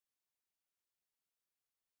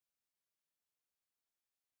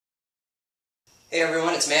Hey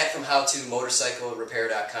everyone, it's Matt from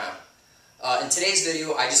howtomotorcyclerepair.com. In today's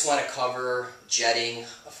video, I just want to cover jetting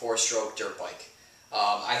a 4-stroke dirt bike.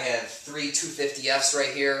 I have 3 250Fs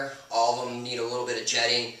right here. All of them need a little bit of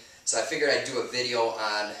jetting, so I figured I'd do a video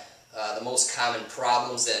on the most common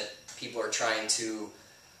problems that people are trying to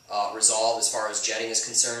resolve as far as jetting is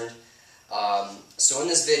concerned. So in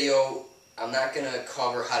this video, I'm not going to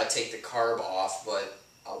cover how to take the carb off, but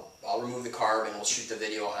I'll remove the carb and we'll shoot the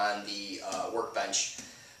video on the workbench.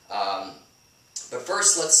 But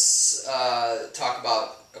first, let's talk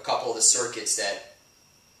about a couple of the circuits that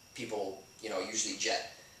people usually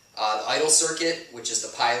jet. The idle circuit, which is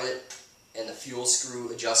the pilot and the fuel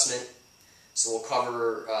screw adjustment. So we'll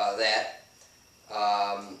cover that.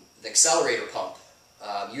 The accelerator pump.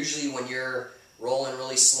 Usually when you're rolling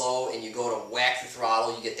really slow and you go to whack the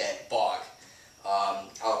throttle, you get that bog.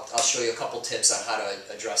 I'll show you a couple tips on how to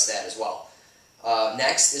address that as well.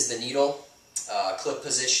 Next is the needle, clip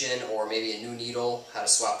position, or maybe a new needle, how to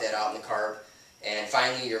swap that out in the carb. And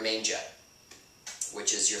finally, your main jet,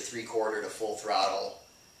 which is your 3/4 to full throttle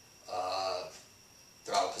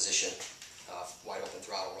position, wide open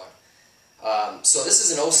throttle run. So this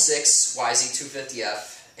is an 06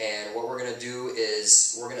 YZ250F, and what we're going to do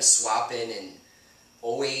is we're going to swap in an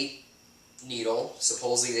 08 needle.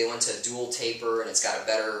 Supposedly they went to dual taper and it's got a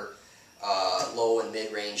better low and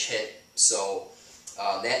mid-range hit. So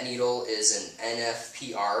that needle is an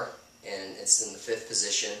NFPR and it's in the 5th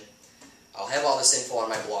position. I'll have all this info on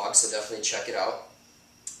my blog, so definitely check it out.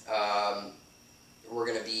 We're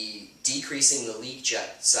going to be decreasing the leak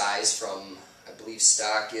jet size from, I believe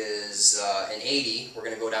stock is an 80. We're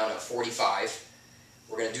going to go down to 45.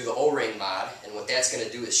 We're going to do the O-ring mod, and what that's going to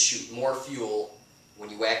do is shoot more fuel when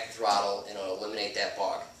you whack the throttle, and it'll eliminate that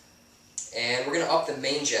bog. And we're going to up the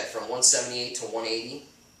main jet from 178 to 180,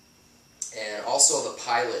 and also the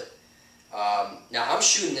pilot. Now I'm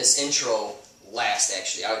shooting this intro last,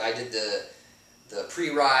 actually. I did the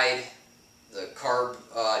pre-ride, the carb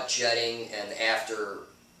jetting, and after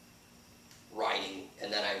riding,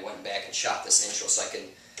 and then I went back and shot this intro so I can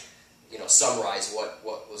summarize what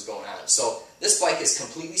was going on. So this bike is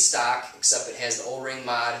completely stock, except it has the O-ring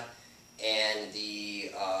mod, and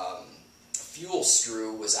the fuel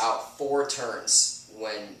screw was out 4 turns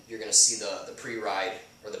when you're going to see the pre-ride,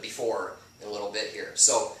 or the before, in a little bit here.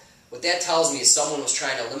 So what that tells me is someone was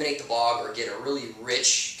trying to eliminate the bog or get a really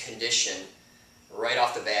rich condition right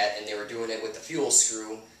off the bat, and they were doing it with the fuel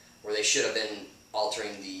screw where they should have been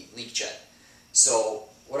altering the leak jet. So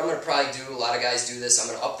what I'm going to probably do, a lot of guys do this, I'm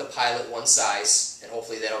going to up the pilot 1 size, and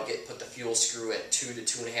hopefully that'll put the fuel screw at 2 to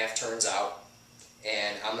 2.5 turns out.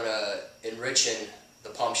 And I'm going to enrich in the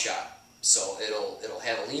pump shot. So it'll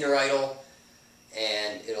have a leaner idle,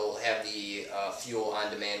 and it'll have the fuel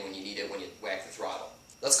on demand when you need it, when you whack the throttle.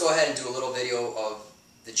 Let's go ahead and do a little video of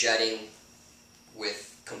the jetting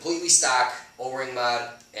with completely stock O-ring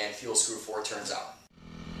mod and fuel screw 4 turns out.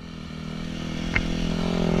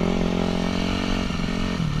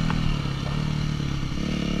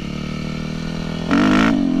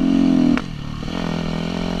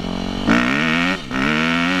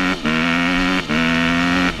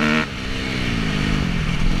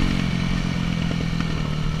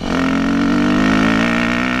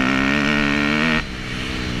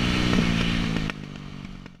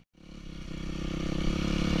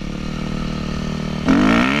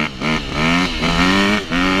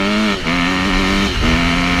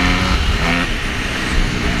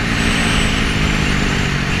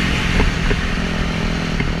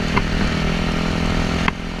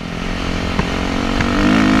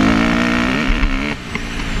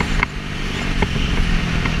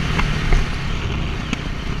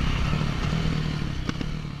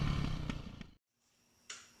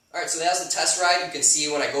 Alright, so that's the test ride. You can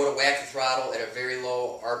see when I go to whack the throttle at a very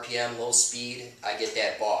low RPM, low speed, I get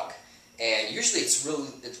that bog. And usually it's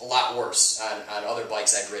a lot worse on other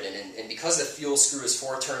bikes I've ridden. And because the fuel screw is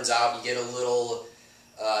 4 turns out, you get a little,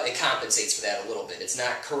 it compensates for that a little bit. It's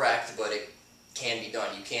not correct, but it can be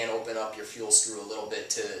done. You can open up your fuel screw a little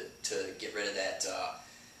bit to get rid of that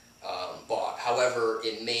bog. However,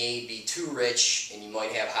 it may be too rich and you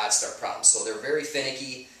might have hot start problems. So they're very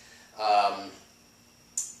finicky.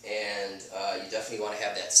 And you definitely want to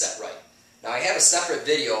have that set right. Now I have a separate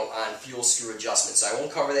video on fuel screw adjustment, so I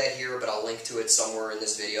won't cover that here, but I'll link to it somewhere in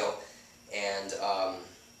this video, and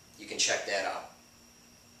you can check that out.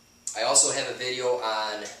 I also have a video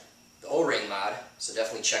on the O-ring mod, so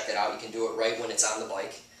definitely check that out. You can do it right when it's on the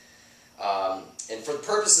bike. And for the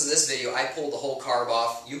purposes of this video, I pulled the whole carb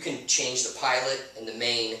off. You can change the pilot and the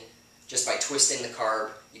main just by twisting the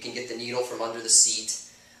carb. You can get the needle from under the seat.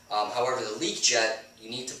 However, the leak jet, you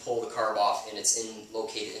need to pull the carb off, and it's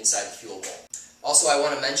located inside the fuel bowl. Also, I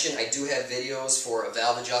want to mention I do have videos for a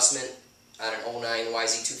valve adjustment on an 09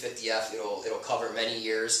 YZ250F. It'll cover many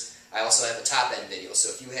years. I also have a top end video, so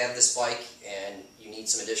if you have this bike and you need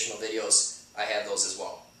some additional videos, I have those as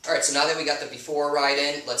well. Alright, so now that we got the before ride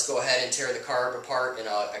in, let's go ahead and tear the carb apart, and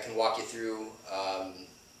I can walk you through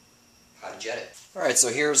how to jet it. Alright, so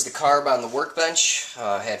here's the carb on the workbench.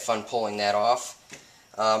 I had fun pulling that off.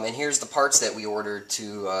 And here's the parts that we ordered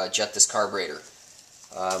to jet this carburetor.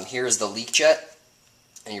 Here's the leak jet,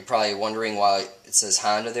 and you're probably wondering why it says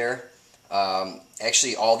Honda there.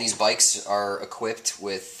 Actually, all these bikes are equipped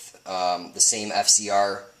with the same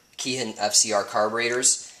FCR, Keihin FCR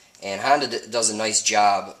carburetors, and Honda does a nice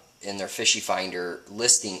job in their Fishy Finder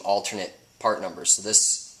listing alternate part numbers. So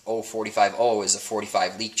this 0450 is a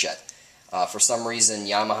 45 leak jet. For some reason,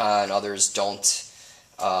 Yamaha and others don't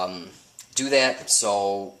do that,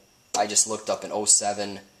 so I just looked up an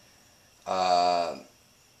 07 CRF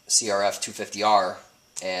 250R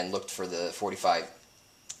and looked for the 45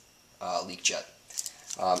 leak jet.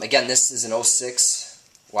 Again, this is an 06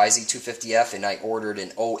 YZ250F, and I ordered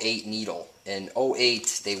an 08 needle. In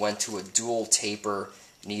 08, they went to a dual taper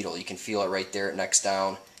needle. You can feel it right there, next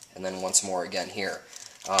down, and then once more again here.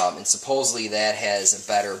 And supposedly that has a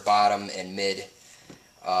better bottom and mid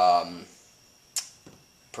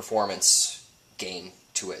performance gain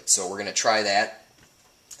to it. So we're going to try that.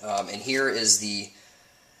 And here is the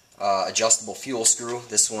adjustable fuel screw.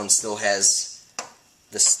 This one still has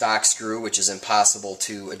the stock screw, which is impossible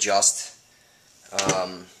to adjust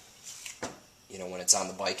when it's on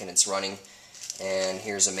the bike and it's running. And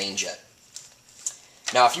here's a main jet.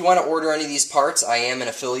 Now, if you want to order any of these parts, I am an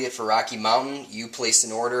affiliate for Rocky Mountain. You place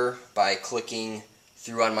an order by clicking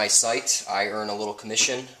through on my site. I earn a little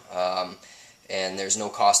commission, and there's no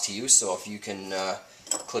cost to you. So if you can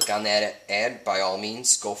click on that ad, by all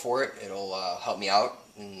means, go for it. It'll help me out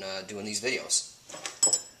in doing these videos.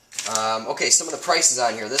 Okay, some of the prices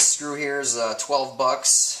on here. This screw here is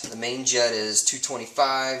 $12. The main jet is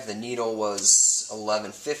 $225. The needle was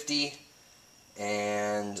 $11.50.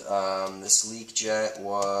 And this leak jet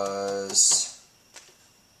was,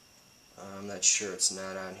 I'm not sure, it's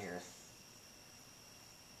not on here.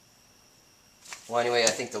 Well, anyway, I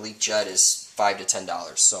think the leak jet is $5 to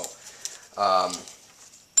 $10. So,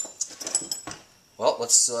 well,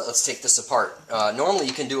 let's take this apart. Normally,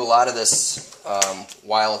 you can do a lot of this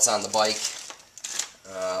while it's on the bike.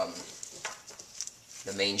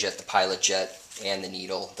 The main jet, the pilot jet, and the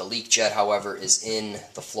needle. The leak jet, however, is in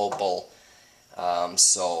the float bowl.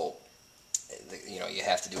 So, you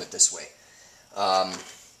have to do it this way.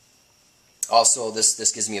 Also,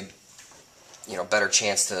 this gives me a better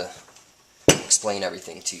chance to explain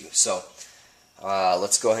everything to you. So,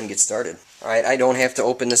 let's go ahead and get started. Alright, I don't have to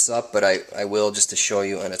open this up, but I will just to show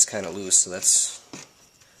you, and it's kind of loose, so that's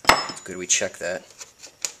good we check that.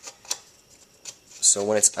 So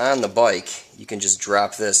when it's on the bike, you can just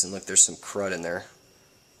drop this, and look, there's some crud in there.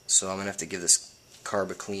 So I'm going to have to give this carb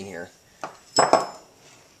a clean here.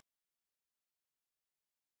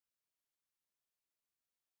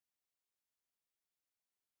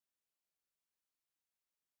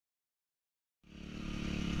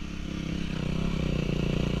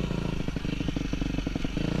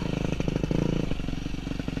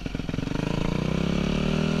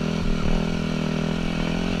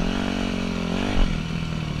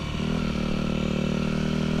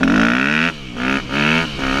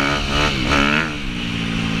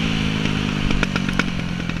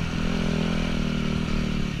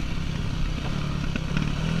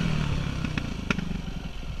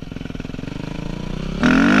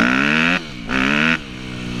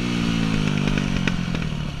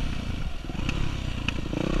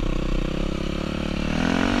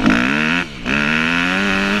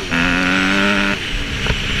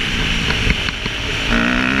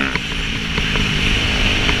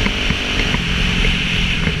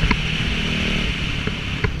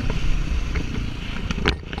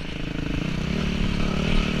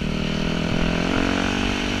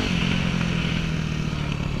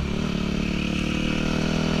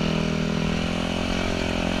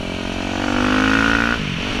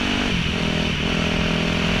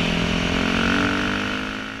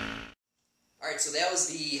 So that was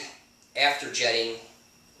the after jetting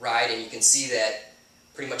ride, and you can see that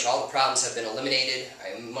pretty much all the problems have been eliminated.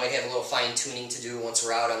 I might have a little fine tuning to do once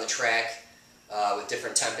we're out on the track with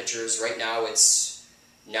different temperatures. Right now it's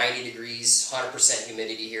 90 degrees, 100%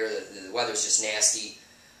 humidity here. The weather's just nasty.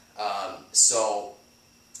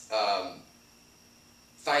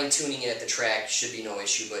 Fine tuning it at the track should be no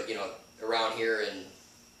issue, but around here and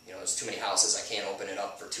there's too many houses. I can't open it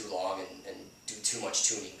up for too long and do too much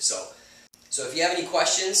tuning. So if you have any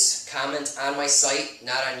questions, comment on my site,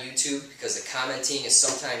 not on YouTube, because the commenting is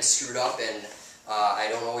sometimes screwed up and I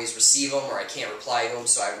don't always receive them or I can't reply to them.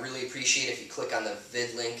 So I really appreciate it if you click on the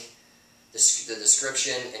vid link, the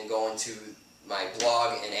description, and go into my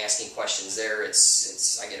blog and asking questions there.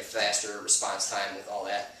 I get a faster response time with all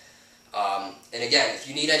that. And again, if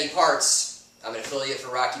you need any parts, I'm an affiliate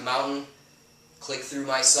for Rocky Mountain. Click through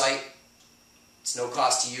my site. It's no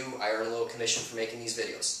cost to you. I earn a little commission for making these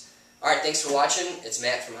videos. Alright, thanks for watching. It's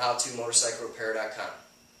Matt from HowToMotorcycleRepair.com.